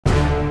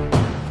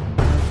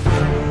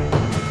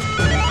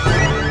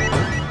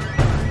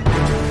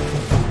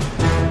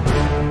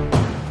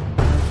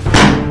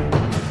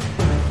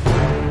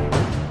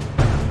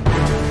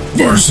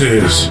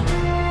horses!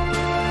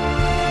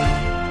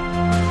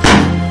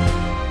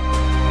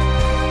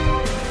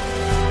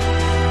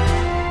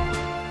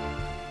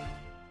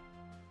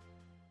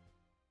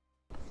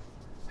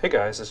 Hey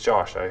guys, it's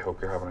Josh. I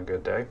hope you're having a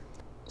good day.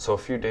 So a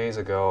few days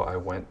ago I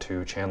went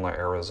to Chandler,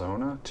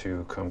 Arizona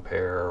to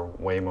compare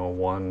Waymo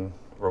One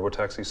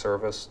Robotaxi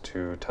service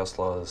to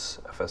Tesla's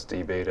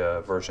FSD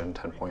Beta version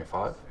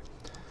 10.5.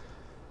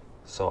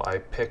 So I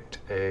picked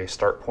a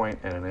start point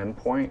and an end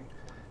point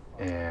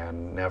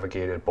and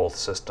navigated both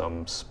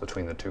systems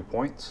between the 2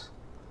 points.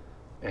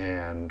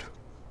 And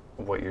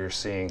what you're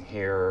seeing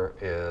here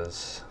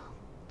is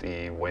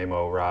the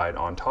Waymo ride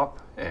on top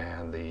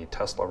and the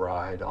Tesla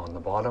ride on the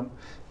bottom,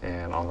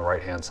 and on the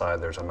right hand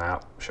side there's a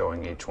map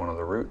showing each one of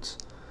the routes.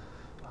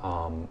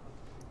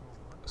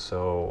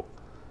 So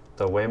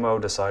the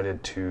Waymo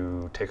decided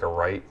to take a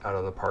right out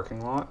of the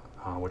parking lot,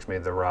 which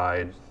made the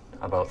ride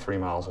about 3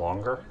 miles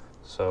longer.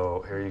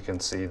 So here you can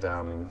see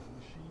them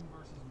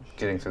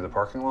getting through the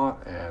parking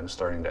lot and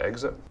starting to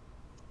exit.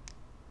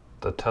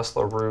 The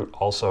Tesla route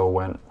also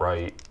went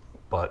right,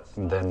 but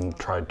then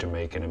tried to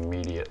make an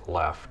immediate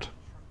left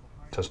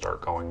to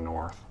start going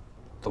north.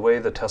 The way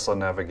the Tesla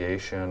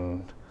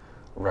navigation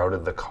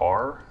routed the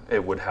car,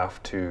 it would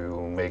have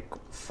to make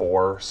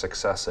 4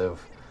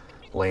 successive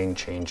lane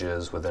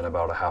changes within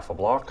about a half a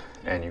block,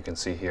 and you can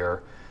see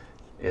here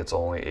it's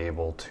only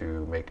able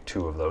to make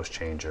 2 of those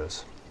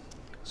changes.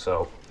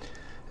 So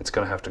it's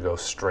going to have to go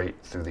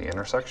straight through the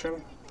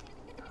intersection,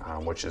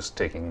 which is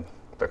taking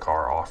the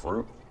car off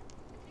route.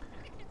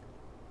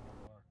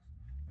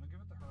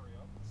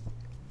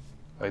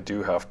 I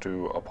do have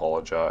to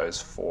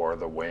apologize for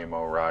the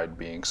Waymo ride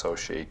being so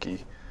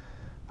shaky.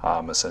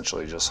 I'm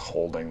essentially just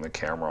holding the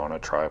camera on a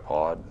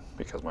tripod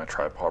because my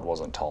tripod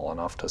wasn't tall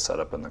enough to set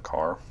up in the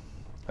car.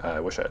 I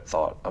wish I had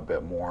thought a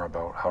bit more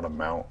about how to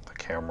mount the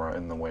camera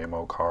in the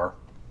Waymo car.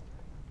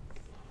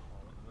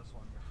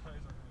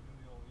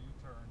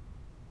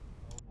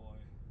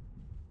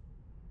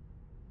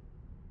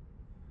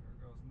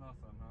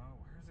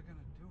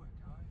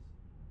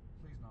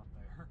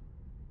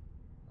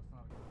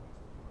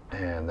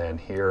 And then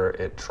here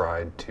it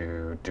tried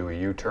to do a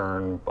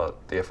U-turn,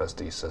 but the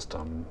FSD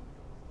system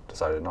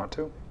decided not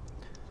to. Oh,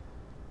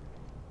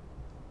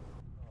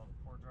 the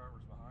poor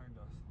driver's behind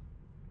us.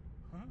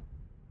 Huh?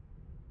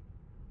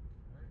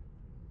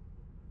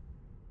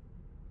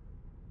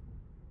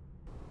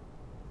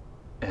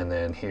 Okay. And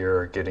then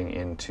here, getting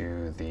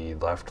into the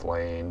left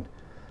lane,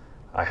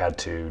 I had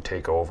to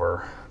take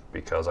over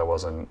because I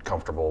wasn't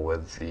comfortable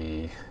with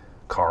the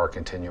car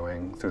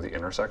continuing through the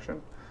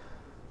intersection.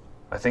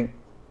 I think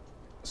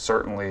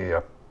certainly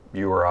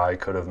you or I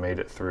could have made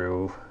it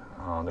through.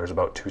 There's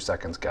about 2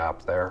 seconds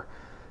gap there,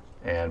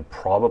 and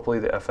probably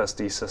the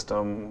FSD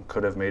system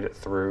could have made it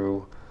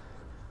through,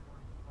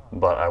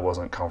 but I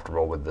wasn't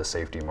comfortable with the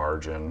safety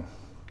margin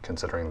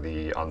considering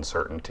the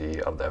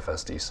uncertainty of the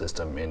FSD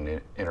system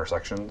in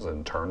intersections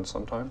and turns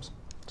sometimes.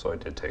 So I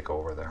did take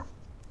over there.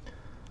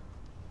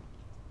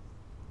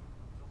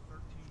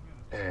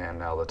 And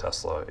now the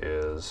Tesla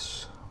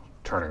is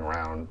turning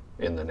around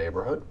in the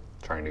neighborhood,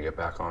 trying to get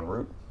back en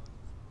route.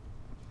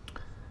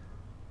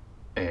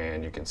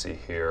 And you can see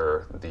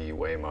here the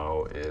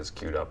Waymo is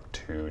queued up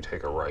to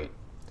take a right.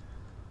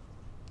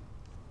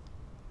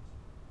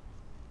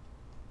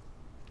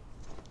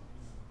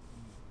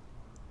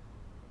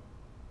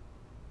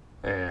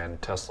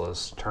 And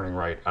Tesla's turning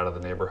right out of the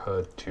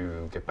neighborhood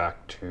to get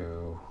back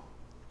to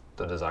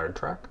the desired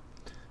track,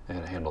 and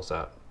it handles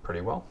that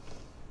pretty well.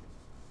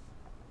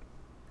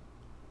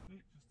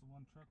 Just the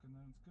one truck and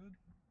then it's good.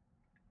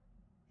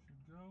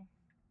 Should go.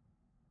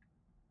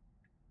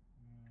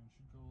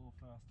 Should go a little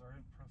faster. I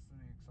didn't press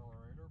any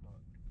accelerator, but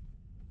it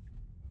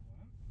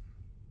went.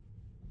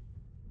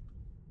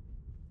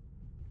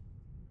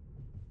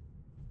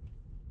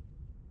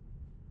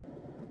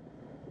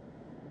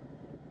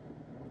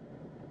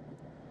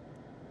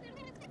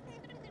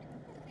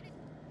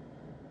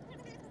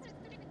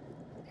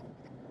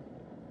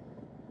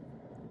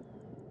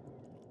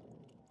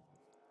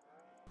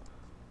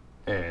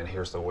 And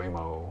here's the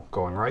Waymo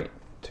going right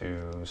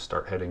to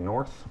start heading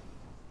north.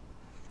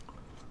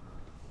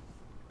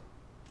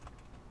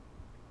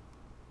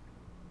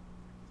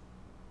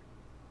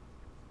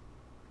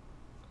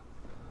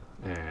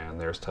 And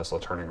there's Tesla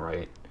turning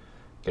right,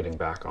 getting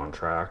back on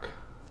track.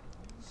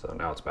 So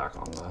now it's back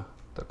on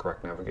the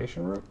correct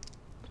navigation route.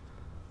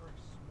 Very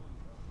smooth,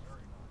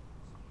 very nice.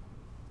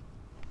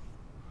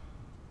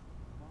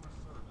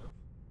 Assertive.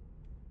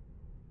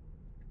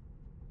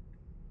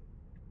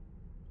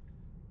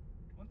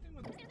 One thing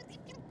with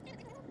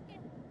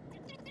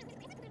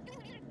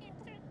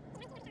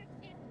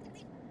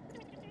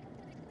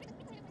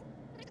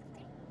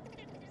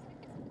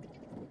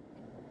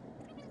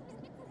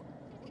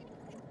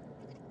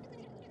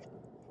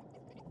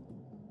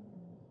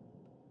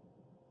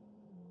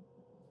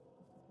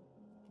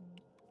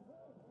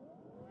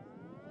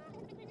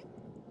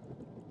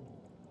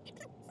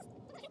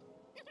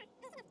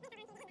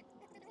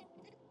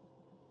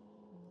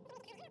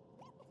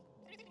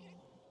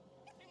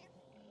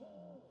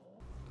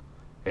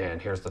And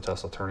here's the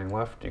Tesla turning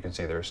left. You can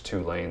see there's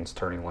 2 lanes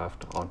turning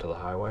left onto the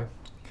highway.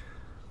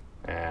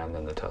 And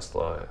then the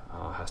Tesla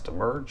has to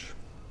merge.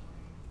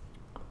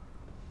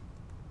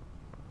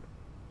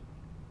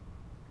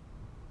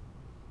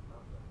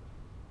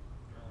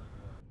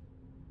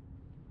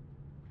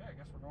 Okay, I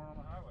guess we're going on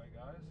the highway,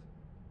 guys.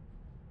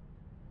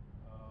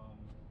 I'm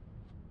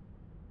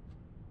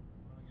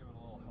gonna give it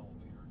a little help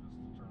here, just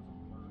in terms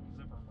of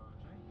zipper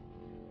merging.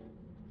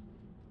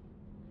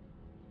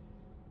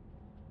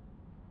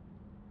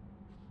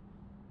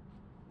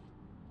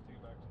 Take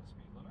it back to the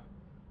speed limit.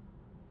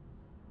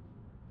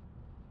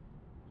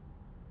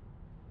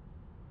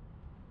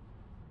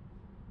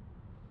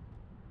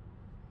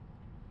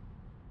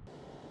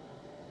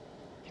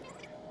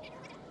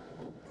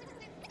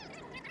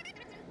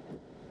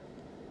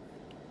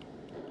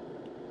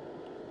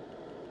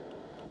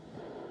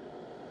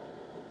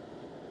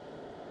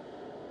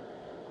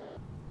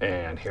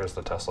 And here's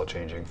the Tesla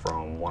changing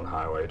from one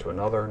highway to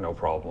another, no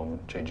problem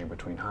changing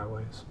between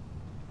highways.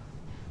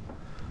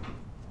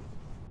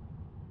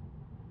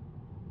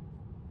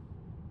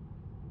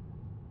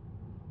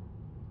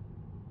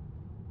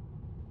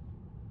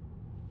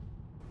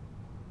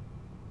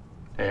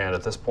 And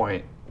at this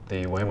point,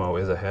 the Waymo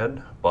is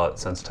ahead, but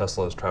since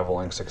Tesla is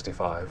traveling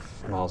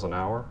 65 miles an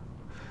hour,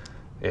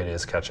 it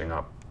is catching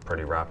up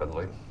pretty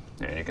rapidly.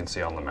 And you can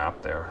see on the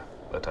map there,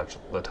 the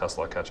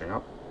Tesla catching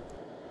up.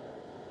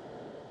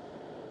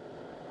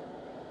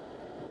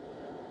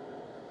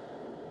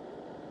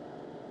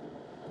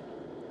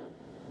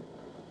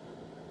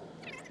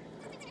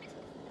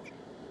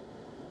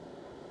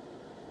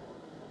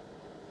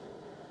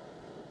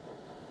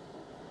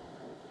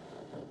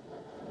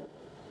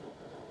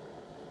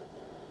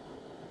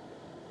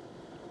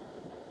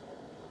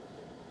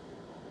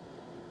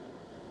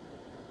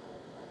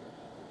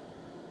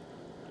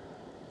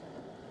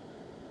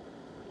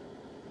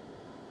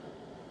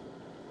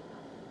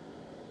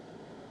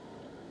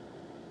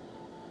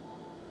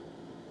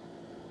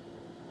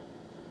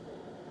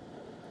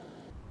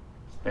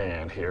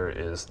 And here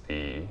is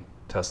the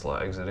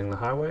Tesla exiting the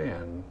highway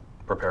and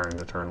preparing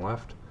to turn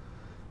left.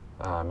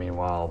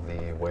 Meanwhile,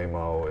 the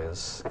Waymo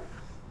is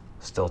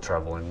still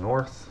traveling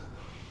north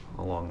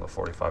along the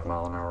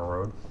 45-mile-an-hour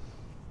road.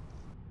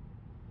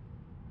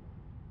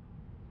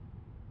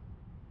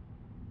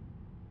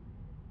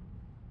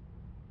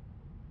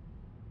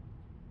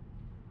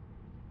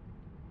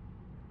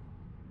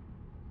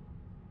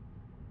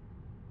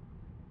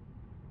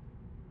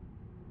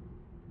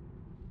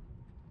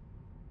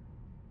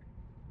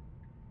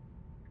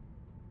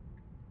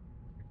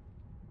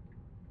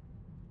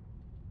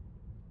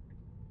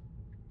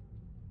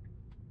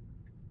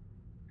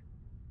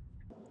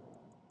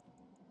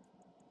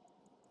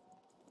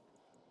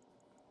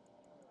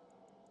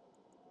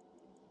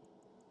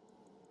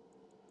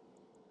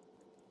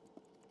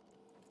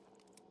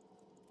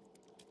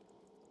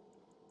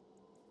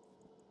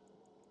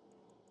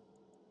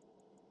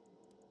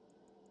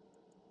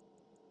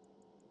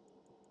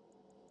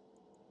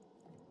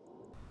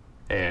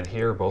 And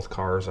here both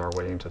cars are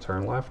waiting to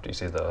turn left. You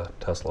see the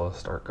Tesla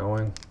start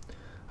going.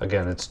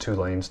 Again, it's 2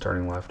 lanes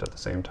turning left at the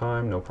same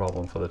time, no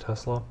problem for the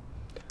Tesla.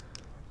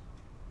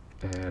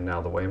 And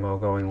now the Waymo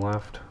going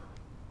left,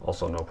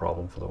 also no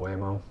problem for the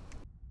Waymo.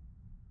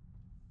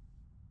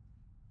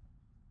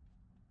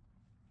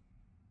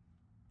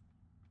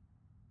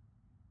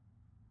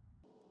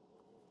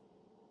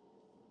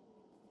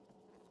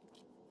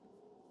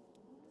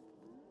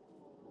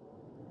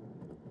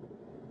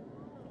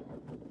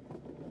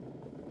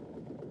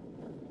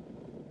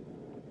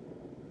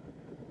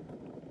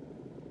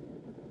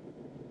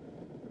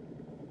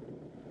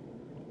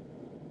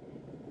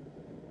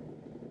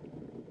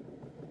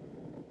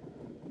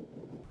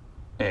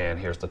 And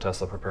here's the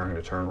Tesla preparing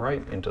to turn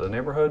right into the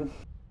neighborhood.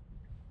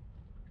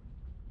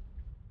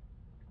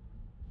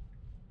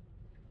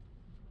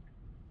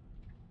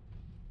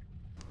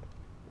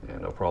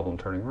 And no problem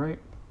turning right.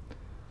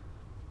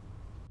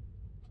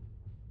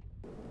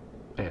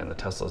 And the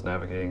Tesla's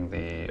navigating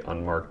the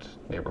unmarked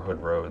neighborhood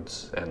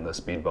roads and the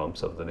speed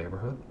bumps of the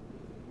neighborhood.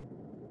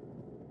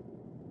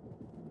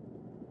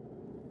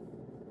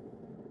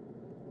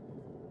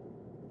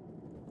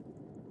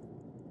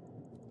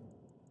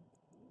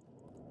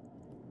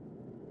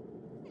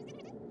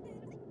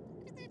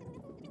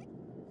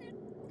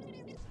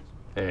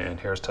 And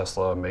here's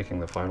Tesla making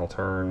the final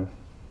turn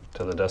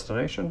to the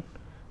destination,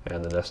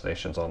 and the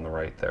destination's on the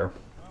right there.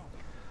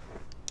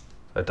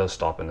 It does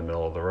stop in the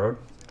middle of the road.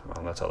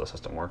 That's how the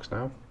system works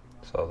now.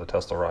 So the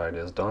Tesla ride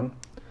is done,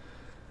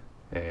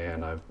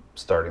 and I'm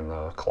starting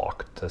the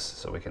clock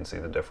so we can see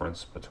the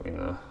difference between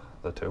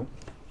the two.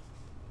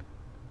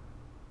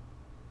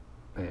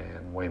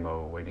 And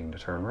Waymo waiting to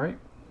turn right.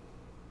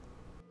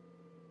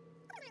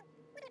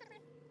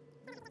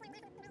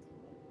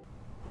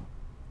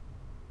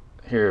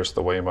 Here's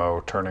the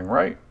Waymo turning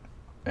right,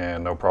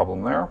 and no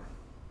problem there.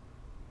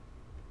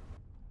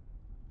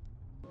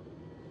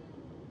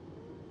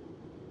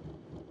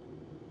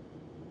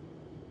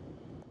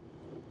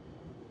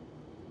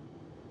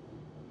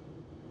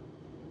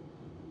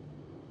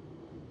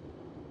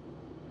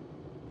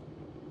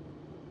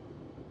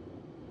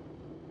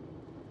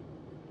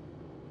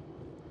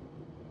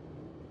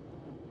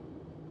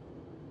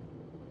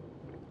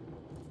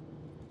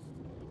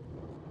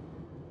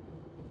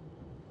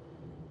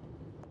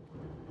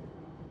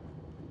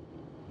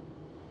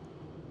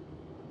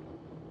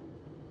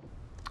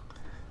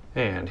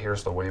 And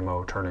here's the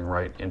Waymo turning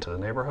right into the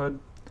neighborhood.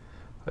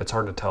 It's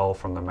hard to tell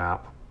from the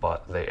map,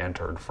 but they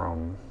entered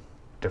from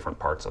different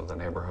parts of the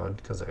neighborhood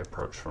because they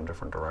approached from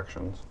different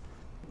directions.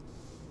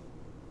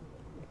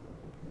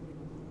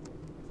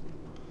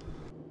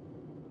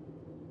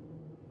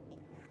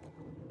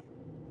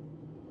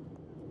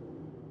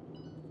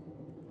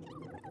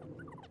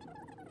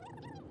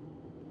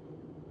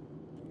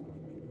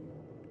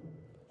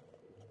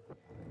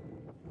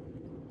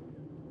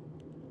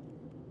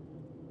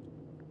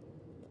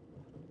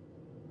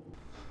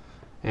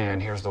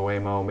 And here's the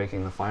Waymo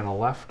making the final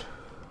left,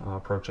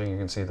 approaching. You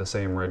can see the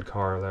same red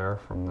car there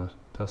from the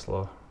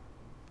Tesla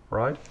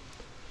ride.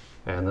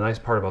 And the nice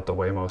part about the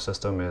Waymo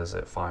system is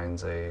it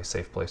finds a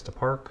safe place to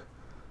park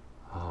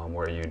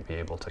where you'd be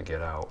able to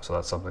get out. So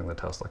that's something the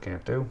Tesla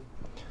can't do.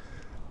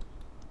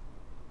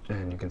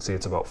 And you can see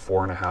it's about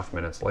 4.5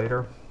 minutes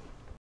later.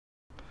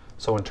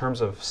 So in terms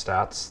of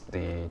stats,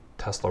 the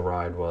Tesla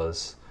ride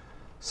was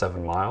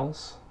 7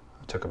 miles.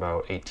 It took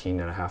about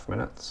 18.5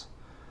 minutes.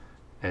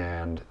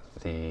 And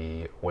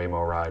the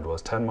Waymo ride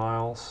was 10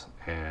 miles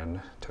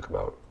and took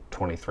about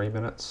 23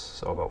 minutes,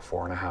 so about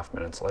 4.5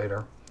 minutes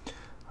later.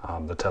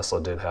 The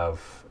Tesla did have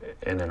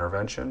an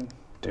intervention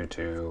due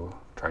to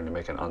trying to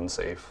make an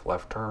unsafe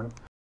left turn.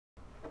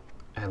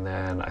 And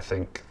then I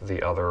think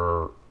the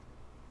other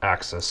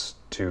axis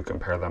to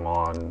compare them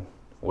on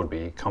would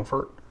be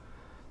comfort.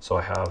 So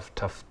I have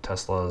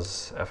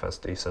Tesla's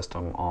FSD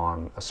system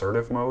on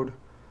assertive mode,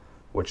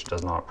 which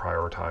does not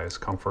prioritize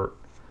comfort.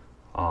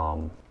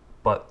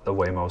 But the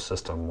Waymo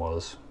system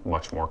was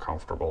much more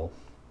comfortable.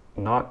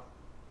 Not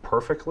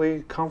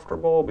perfectly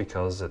comfortable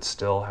because it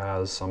still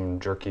has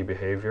some jerky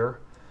behavior.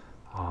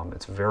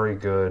 It's very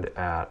good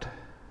at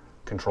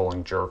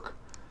controlling jerk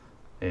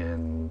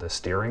in the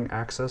steering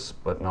axis,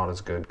 but not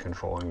as good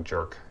controlling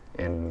jerk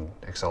in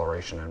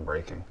acceleration and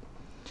braking.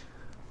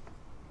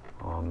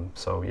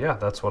 So yeah,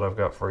 that's what I've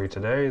got for you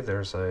today.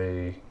 There's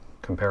a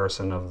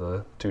comparison of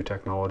the two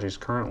technologies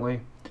currently,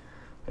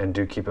 and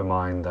do keep in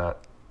mind that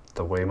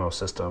the Waymo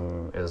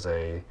system is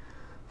a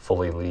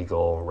fully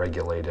legal,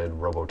 regulated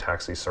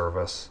robotaxi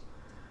service,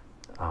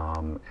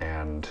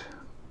 and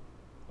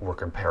we're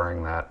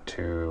comparing that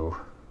to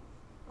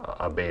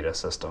a beta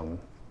system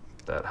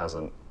that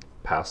hasn't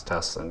passed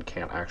tests and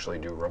can't actually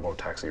do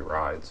robotaxi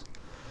rides.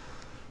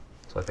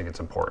 So I think it's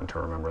important to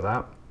remember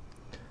that.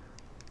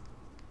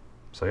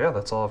 So yeah,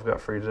 that's all I've got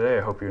for you today.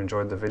 I hope you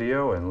enjoyed the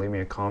video, and leave me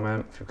a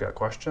comment if you've got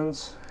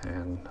questions,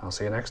 and I'll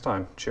see you next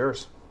time.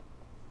 Cheers.